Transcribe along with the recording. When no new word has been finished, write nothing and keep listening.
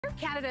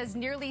Canada's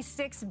nearly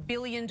 $6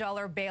 billion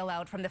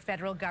bailout from the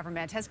federal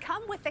government has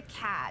come with a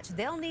catch.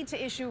 They'll need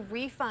to issue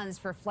refunds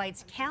for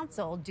flights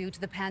canceled due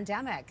to the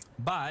pandemic.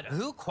 But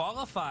who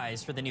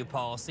qualifies for the new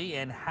policy,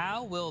 and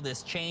how will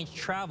this change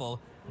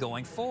travel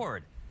going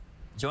forward?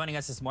 Joining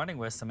us this morning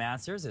with some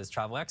answers is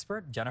travel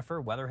expert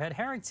Jennifer Weatherhead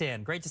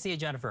Harrington. Great to see you,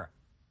 Jennifer.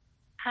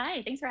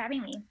 Hi, thanks for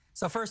having me.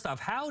 So first off,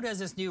 how does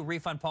this new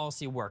refund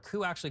policy work?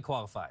 Who actually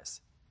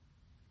qualifies?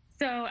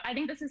 So I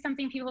think this is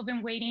something people have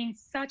been waiting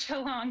such a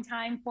long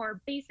time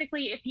for.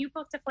 Basically, if you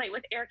booked a flight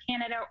with Air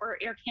Canada or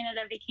Air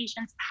Canada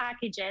Vacations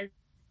packages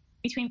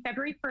between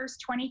February 1st,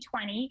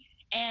 2020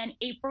 and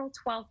April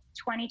 12th,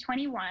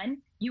 2021,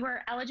 you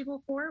are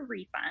eligible for a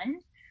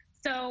refund.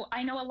 So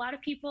I know a lot of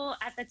people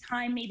at the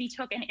time maybe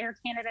took an Air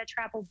Canada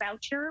travel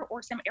voucher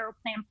or some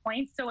Aeroplan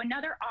points. So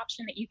another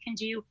option that you can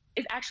do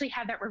is actually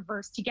have that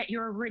reversed to get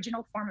your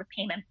original form of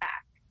payment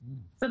back.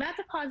 So that's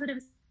a positive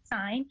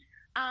sign.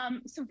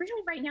 So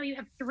really right now you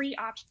have three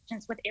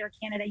options with Air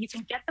Canada. You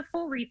can get the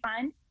full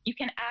refund, you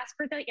can ask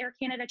for the Air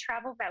Canada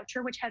travel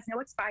voucher, which has no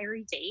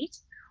expiry date,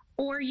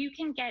 or you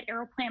can get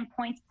Aeroplan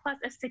points plus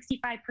a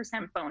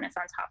 65% bonus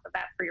on top of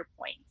that for your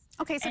points.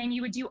 Okay, so and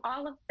you would do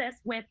all of this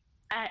with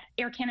at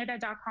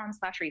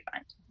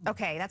aircanada.com/refund.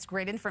 Okay, that's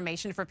great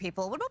information for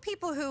people. What about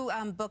people who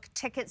book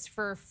tickets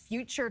for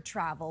future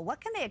travel? What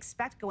can they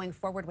expect going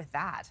forward with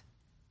that?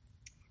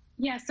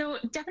 Yeah, so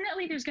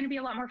definitely there's going to be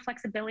a lot more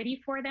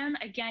flexibility for them.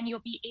 Again,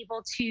 you'll be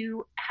able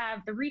to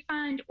have the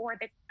refund or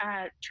the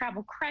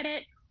travel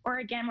credit, or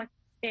again with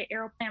the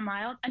Aeroplan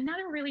Miles.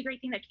 Another really great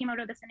thing that came out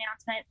of this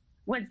announcement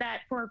was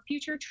that for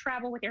future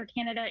travel with Air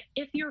Canada,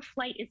 if your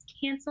flight is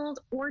canceled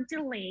or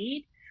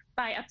delayed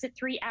by up to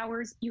 3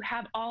 hours, you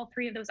have all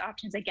three of those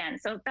options again.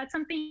 So that's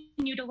something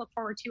new to look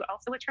forward to.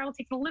 Also, with travel,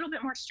 takes a little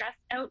bit more stress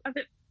out of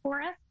it for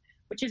us,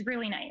 which is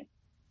really nice.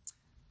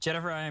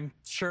 Jennifer, I'm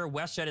sure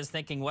WestJet is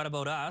thinking, what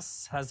about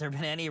us? Has there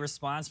been any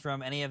response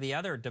from any of the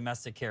other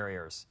domestic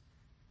carriers?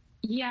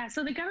 Yeah,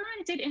 so the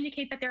government did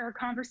indicate that there are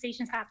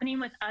conversations happening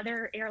with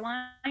other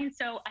airlines.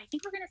 So I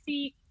think we're going to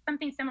see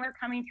something similar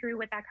coming through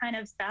with that kind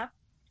of stuff.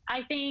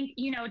 I think,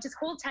 just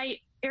hold tight.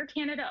 Air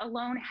Canada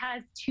alone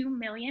has 2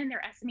 million.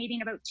 They're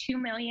estimating about 2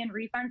 million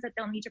refunds that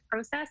they'll need to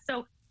process.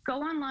 So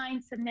go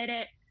online, submit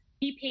it,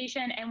 be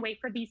patient, and wait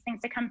for these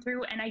things to come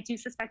through. And I do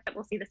suspect that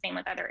we'll see the same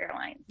with other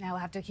airlines. Now we'll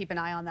have to keep an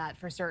eye on that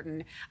for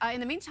certain. In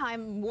the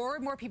meantime, more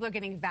and more people are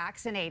getting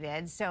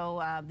vaccinated.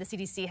 So the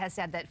CDC has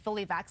said that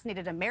fully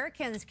vaccinated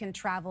Americans can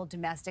travel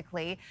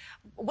domestically.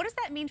 What does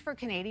that mean for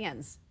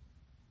Canadians?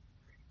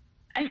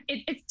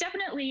 It's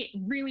definitely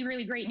really,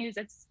 really great news.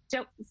 It's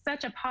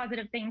such a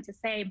positive thing to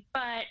say,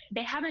 but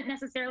they haven't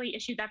necessarily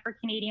issued that for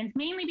Canadians,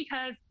 mainly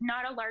because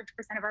not a large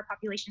percent of our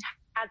population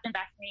has been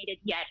vaccinated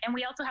yet. And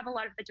we also have a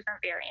lot of the different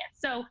variants.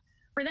 So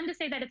for them to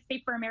say that it's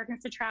safe for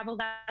Americans to travel,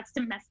 that's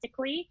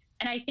domestically.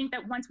 And I think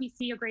that once we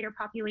see a greater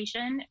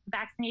population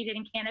vaccinated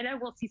in Canada,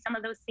 we'll see some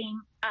of those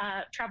same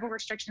travel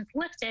restrictions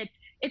lifted.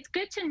 It's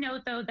good to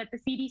note, though, that the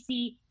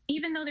CDC,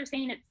 even though they're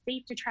saying it's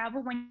safe to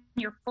travel when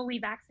you're fully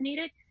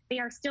vaccinated, they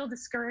are still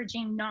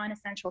discouraging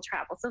non-essential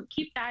travel. So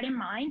keep that in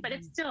mind, but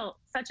it's still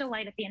such a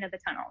light at the end of the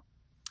tunnel.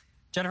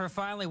 Jennifer,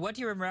 finally, what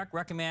do you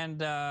recommend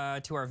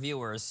to our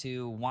viewers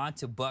who want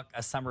to book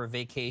a summer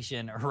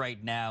vacation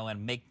right now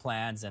and make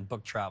plans and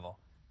book travel?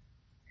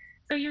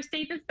 So your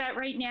safest bet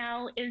right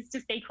now is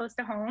to stay close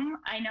to home.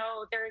 I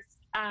know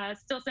there's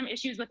still some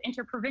issues with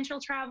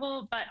interprovincial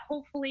travel, but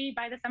hopefully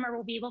by the summer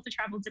we'll be able to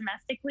travel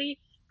domestically.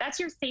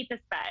 That's your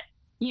safest bet.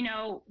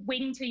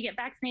 Waiting until you get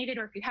vaccinated,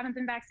 or if you haven't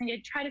been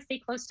vaccinated, try to stay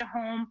close to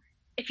home.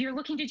 If you're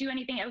looking to do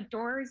anything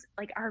outdoors,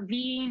 like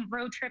RVing,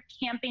 road trip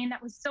camping,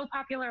 that was so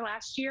popular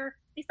last year.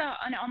 We saw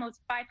an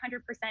almost 500%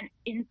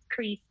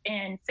 increase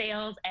in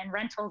sales and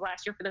rentals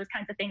last year for those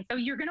kinds of things. So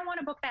you're going to want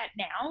to book that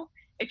now.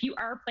 If you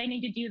are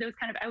planning to do those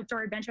kind of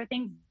outdoor adventure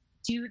things,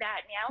 do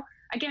that now.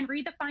 Again,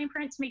 read the fine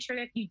print to make sure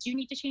that if you do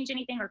need to change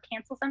anything or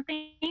cancel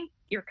something,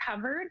 you're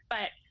covered.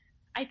 But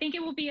I think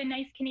it will be a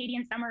nice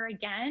Canadian summer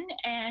again.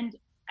 And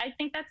I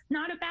think that's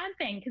not a bad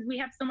thing because we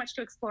have so much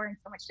to explore and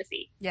so much to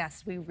see.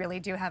 Yes, we really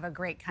do have a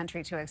great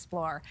country to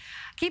explore.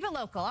 Keep it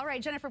local. All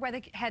right, Jennifer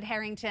Weatherhead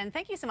Harrington,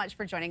 thank you so much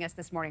for joining us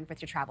this morning with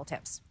your travel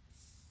tips.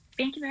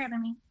 Thank you for having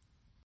me.